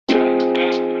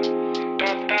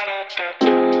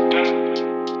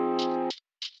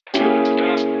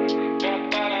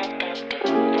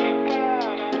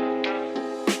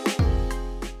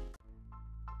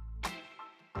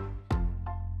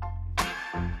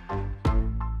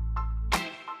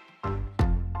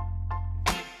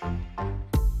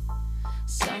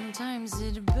Sometimes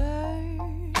it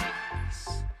burns,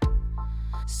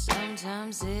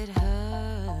 sometimes it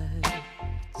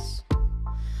hurts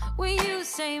when you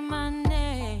say my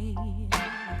name,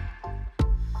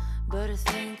 but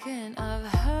thinking of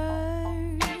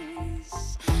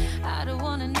hers. I don't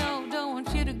wanna know, don't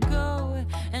want you to go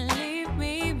and leave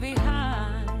me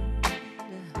behind.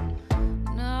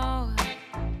 No,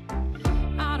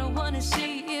 I don't wanna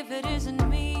see if it isn't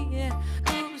me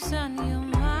who's on your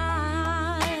mind.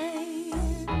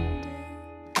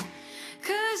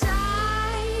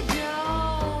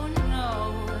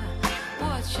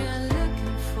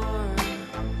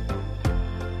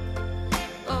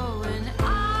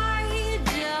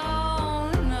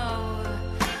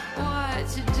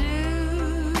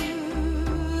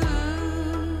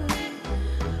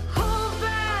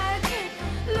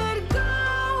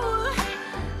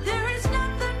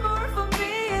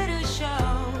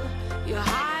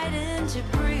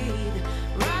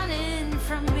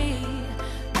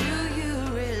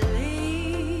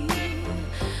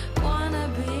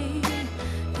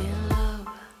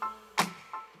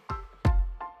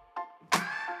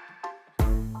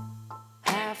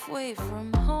 Halfway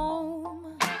from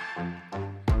home,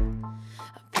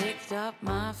 I picked up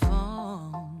my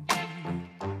phone.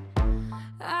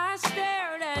 I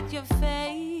stared at your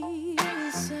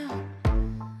face,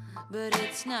 but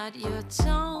it's not your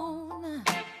tone.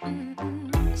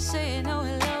 Saying oh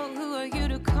hello, who are you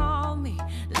to call me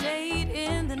late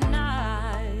in the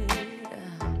night?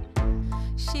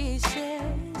 She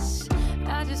says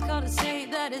I just called to say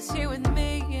that it's here with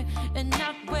me and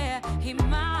not where he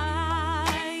might.